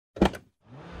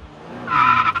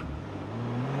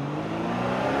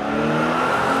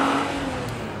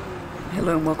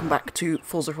Hello and welcome back to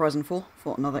Forza Horizon 4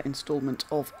 for another instalment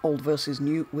of Old vs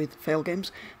New with Failgames.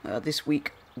 This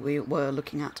week we were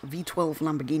looking at V12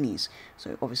 Lamborghinis,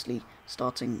 so obviously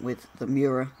starting with the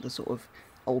Miura, the sort of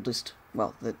oldest,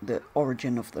 well, the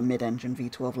origin of the mid-engine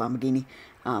V12 Lamborghini,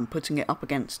 putting it up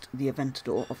against the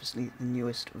Aventador, obviously the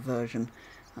newest version,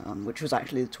 which was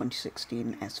actually the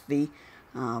 2016 SV.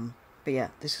 But yeah,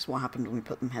 this is what happened when we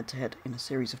put them head-to-head in a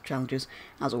series of challenges.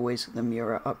 As always, the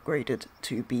Miura upgraded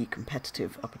to be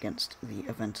competitive up against the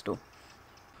Aventador.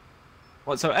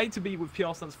 Right, so A to B with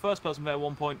PR stunts, first person there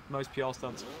 1 point, most PR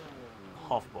stunts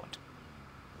half a point.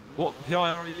 What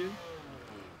PI are you?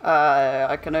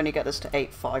 I can only get this to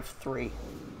 853.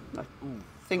 I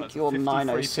think you're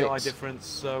 906. PI difference,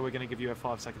 so we're going to give you a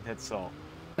 5-second head start.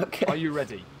 Okay. Are you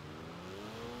ready?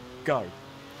 Go.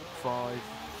 5,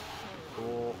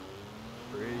 4,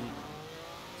 3,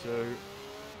 2,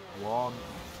 1, go.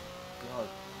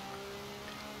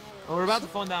 Well, we're about to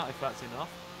find out if that's enough.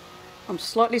 I'm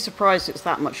slightly surprised it's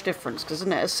that much difference, because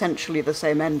isn't it essentially the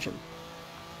same engine?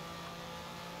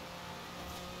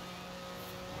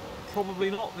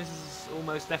 Probably not. This is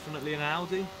almost definitely an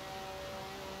Audi.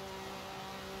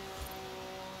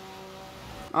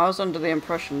 I was under the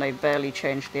impression they barely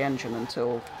changed the engine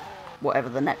until whatever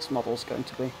the next model's going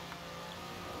to be.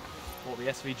 What, the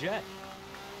SVJ?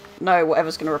 No,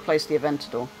 whatever's going to replace the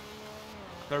Aventador.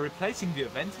 They're replacing the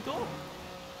Aventador?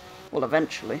 Well,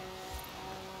 eventually.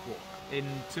 What, in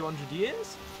 200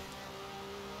 years?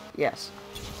 Yes.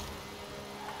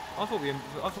 I thought the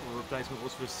replacement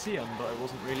was for Sian, but it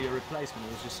wasn't really a replacement,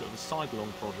 it was just sort of a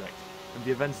sidelong project. And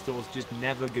the Aventador's just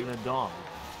never gonna die.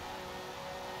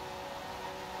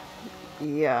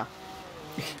 Yeah.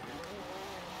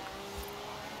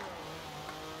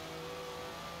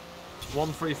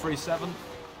 1337.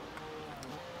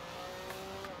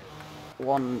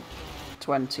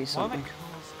 120 something. Why are my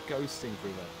cars ghosting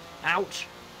through there? Ouch!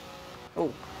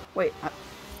 Oh, wait.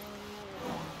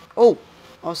 Oh!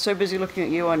 I was so busy looking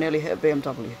at you, I nearly hit a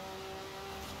BMW.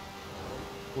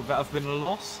 Would that have been a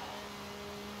loss?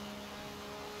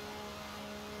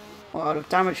 Well, I'd have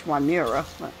damaged my Miura.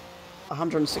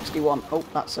 161. Oh,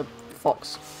 that's a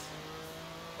Fox.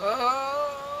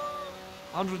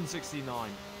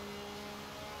 169.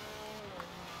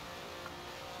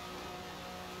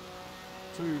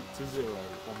 Two to 0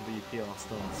 on the PR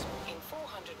stunts. In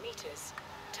 400 meters,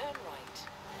 turn right.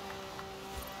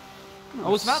 I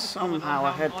was about to somehow comment on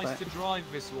ahead how nice there. to drive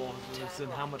this one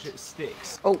and how much it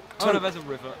sticks. Oh, Oh no, there's a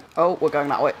river. Oh, we're going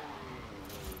that way.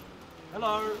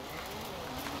 Hello.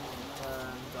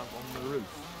 And I'm on the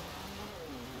roof.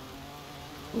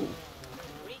 Ooh.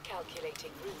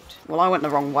 Recalculating route. Well, I went the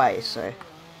wrong way, so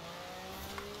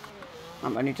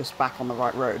I'm only just back on the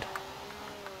right road.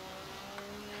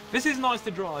 This is nice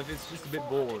to drive, it's just a bit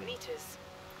 400 boring. meters,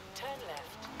 turn left.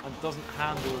 And doesn't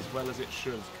handle as well as it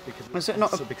should because Is it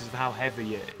not because of how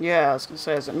heavy it is. Yeah, I was going to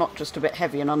say, is it not just a bit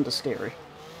heavy and understeery?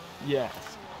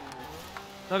 Yes.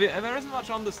 No, there isn't much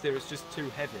understeer, it's just too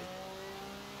heavy.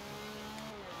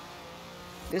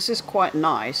 This is quite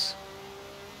nice,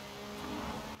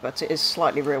 but it is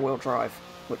slightly rear-wheel drive,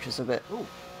 which is a bit, Ooh.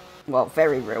 well,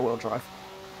 very rear-wheel drive.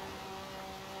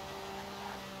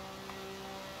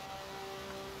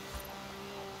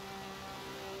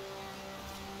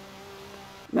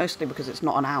 Mostly because it's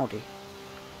not an Audi.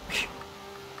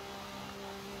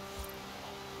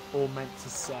 Or meant to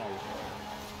say.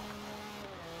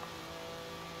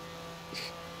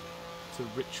 To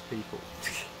rich people.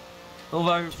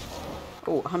 Although...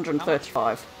 Oh,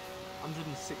 135.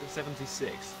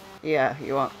 176. Yeah,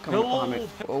 you are coming up behind me.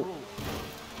 Petrol.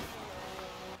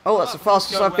 Oh, that's the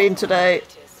fastest I've been today.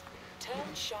 Meters, turn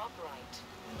sharp right.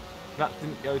 That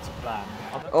didn't go to plan.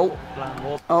 I don't know Oh. what the plan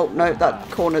was. Oh, no,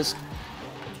 that corner's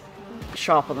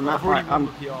sharper than that. I've already Right, won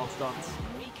I'm the PR stunts.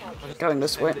 Recalculate. going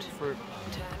this way. Send it through.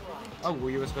 Turn right. Oh, well,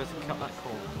 you were supposed to cut that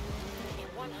corner. In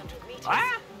 100 meters,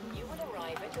 Ah! you will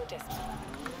arrive at your destination.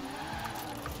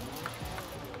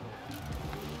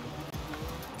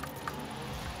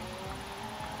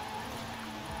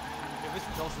 Yeah, this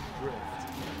doesn't drift.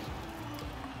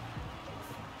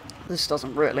 This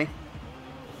doesn't really.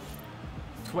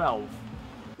 12.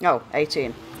 Oh,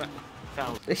 18.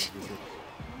 Thousand.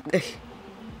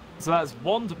 So that's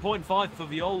 1 to 0.5 for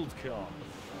the old car.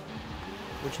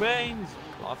 Which means,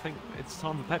 I think it's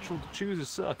time for Petrol to choose a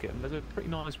circuit. And there's a pretty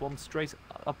nice one straight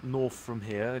up north from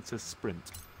here. It's a sprint.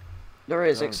 There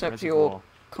is, Oh, except reservoir. your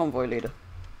convoy leader.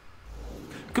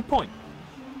 Good point.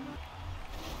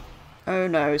 Oh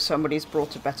no, somebody's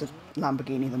brought a better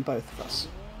Lamborghini than both of us.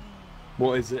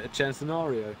 What is it? A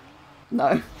Centenario?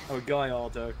 No. Oh, a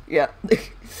Gallardo. Yeah.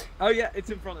 Oh yeah, it's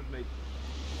in front of me.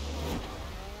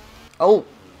 Oh,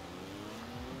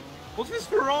 What's this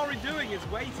Ferrari doing? It's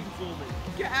waiting for me.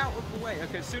 Get out of the way.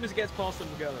 Okay, as soon as it gets past them,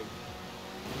 we're going.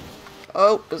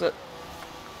 oh, is it?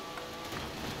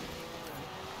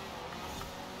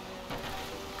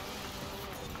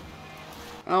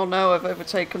 Oh no, I've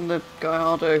overtaken the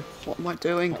Gallardo. What am I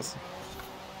doing?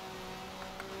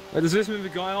 Does this mean the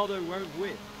Gallardo won't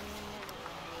win?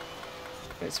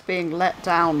 It's being let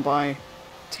down by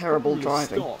terrible Probably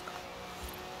driving. stock.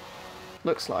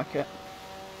 Looks like it.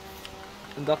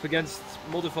 And up against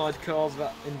modified cars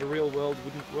that in the real world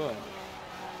wouldn't work.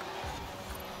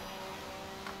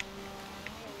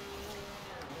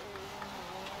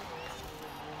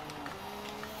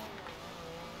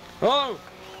 Oh!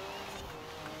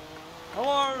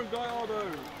 Hello, Gallardo!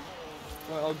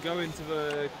 Right, I'll go into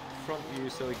the front view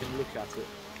so we can look at it.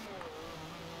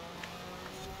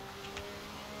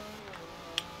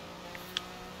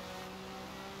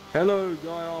 Hello,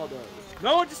 Gallardo.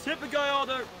 No, I just hit the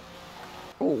Gallardo!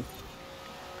 Oh,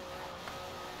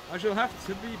 I shall have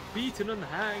to be beaten and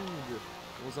hanged,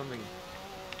 or something.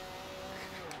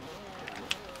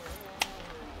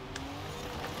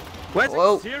 Where's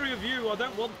Whoa. the exterior view? I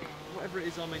don't want whatever it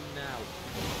is I'm in now.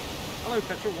 Hello,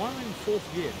 Petrol. Why am I in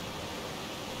 4th gear?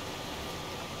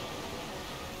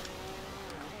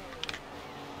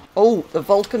 oh, the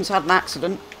Vulcans had an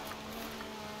accident.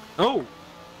 Oh!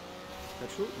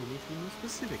 Petrol, you need to be more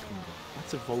specific on that.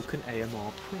 That's a Vulcan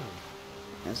AMR Pro.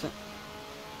 Is it?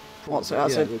 What, so it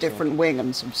has Yeah, a it looks different wing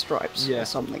and some stripes Yeah. or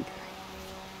something?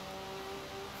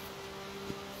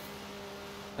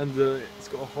 And it's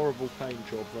got a horrible paint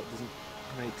job that doesn't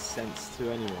make sense to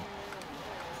anyone.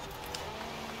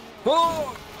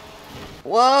 Oh!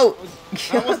 Whoa!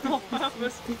 That was not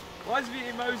purpose. Why is the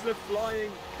Mosler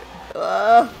flying?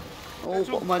 Oh, Petrol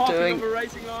what am I parking doing? on the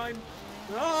racing line.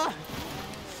 Ah!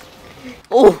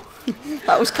 Oh,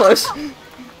 that was close.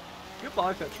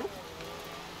 Goodbye, Petrol.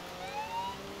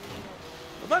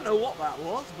 I don't know what that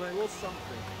was, but it was something.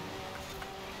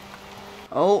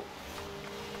 Oh,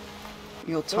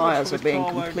 your So much tyres for are the being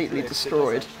car won't completely drift, it does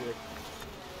destroyed. actually.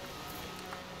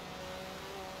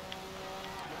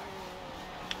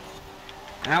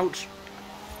 Ouch.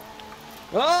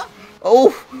 Ah! Oh!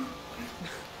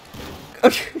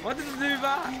 Why did it do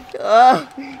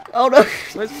that? Oh no!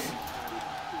 Where's...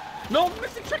 No, I'm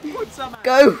missing checkpoint somehow.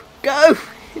 Go! Go!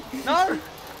 No!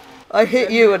 I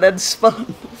hit you and then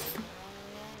spun.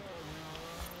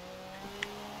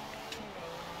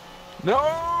 No!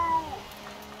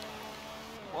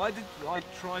 Why did I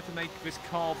try to make this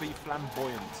car be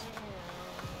flamboyant?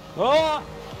 Oh!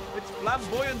 It's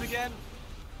flamboyant again!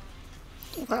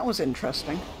 That was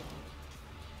interesting.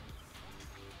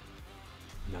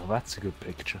 Now that's a good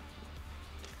picture.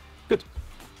 Good.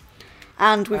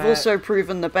 And we've also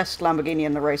proven the best Lamborghini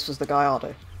in the race was the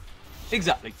Gallardo.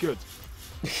 Exactly, good.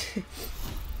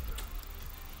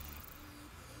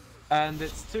 And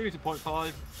it's 2 to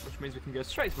 0.5, which means we can go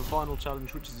straight to the final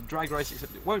challenge, which is a drag race,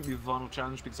 except it won't be the final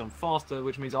challenge because I'm faster,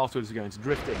 which means afterwards we're going to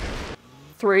drifting.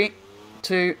 3,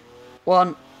 2,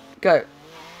 1, go.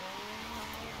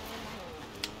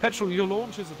 Petrol, your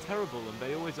launches are terrible, and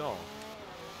they always are.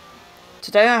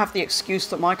 Today I have the excuse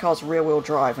that my car's rear-wheel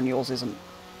drive and yours isn't.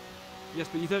 Yes,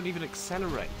 but you don't even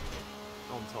accelerate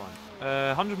on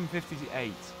time.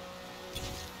 158.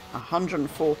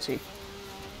 140.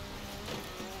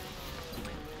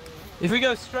 If we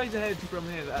go straight ahead from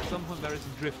here, at some point there is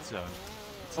a drift zone.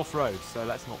 It's off-road, so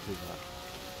let's not do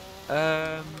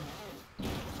that.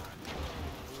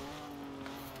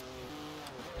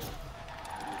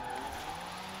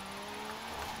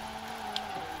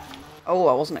 Oh,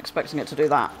 I wasn't expecting it to do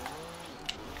that.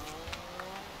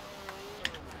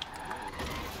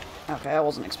 Okay, I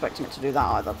wasn't expecting it to do that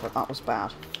either, but that was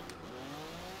bad.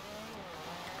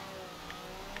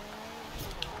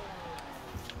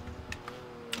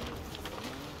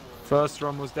 First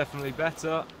run was definitely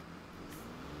better.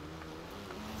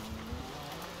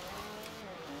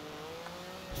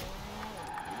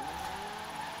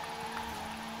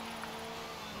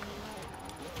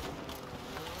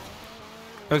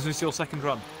 Was this your second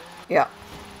run? Yeah.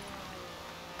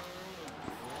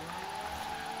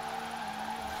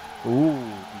 Ooh,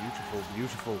 beautiful,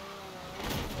 beautiful.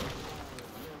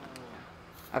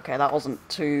 Okay, that wasn't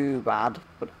too bad,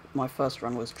 but my first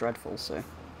run was dreadful, so...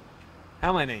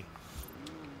 How many?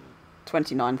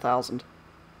 29,000.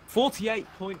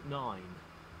 48.9,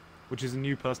 which is a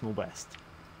new personal best.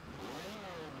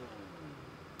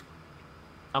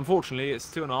 Unfortunately, it's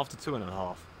 2.5 to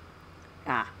 2.5.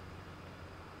 Ah.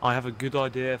 I have a good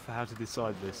idea for how to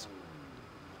decide this.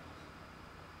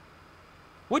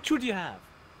 Which would you have?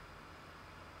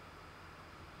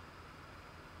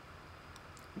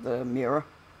 The Miura.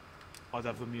 I'd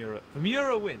have the Miura. The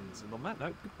Miura wins, and on that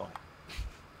note, goodbye.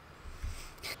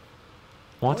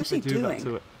 Why What did is they he do that doing?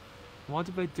 to it? Why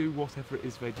did they do whatever it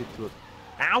is they did to it?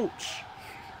 Ouch!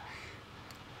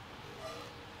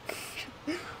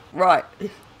 Right.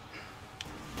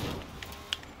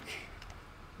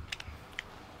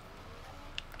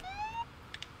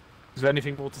 Is there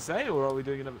anything more to say, or are we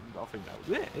doing another? I think that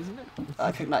was it, isn't it?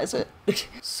 I think that is it.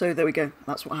 So there we go.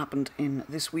 That's what happened in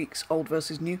this week's Old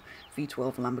versus New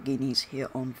V12 Lamborghinis here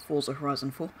on Forza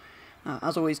Horizon 4.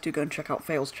 As always, do go and check out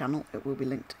Fail's channel. It will be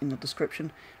linked in the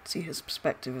description to see his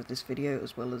perspective of this video,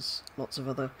 as well as lots of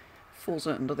other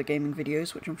Forza and other gaming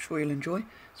videos, which I'm sure you'll enjoy.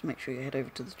 So make sure you head over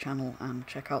to the channel and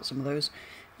check out some of those.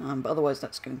 But otherwise,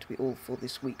 that's going to be all for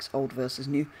this week's Old versus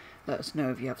New. Let us know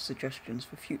if you have suggestions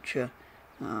for future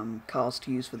cars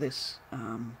to use for this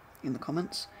in the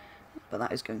comments. But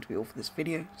that is going to be all for this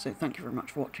video. So thank you very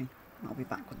much for watching, and I'll be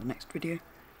back with the next video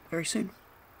very soon.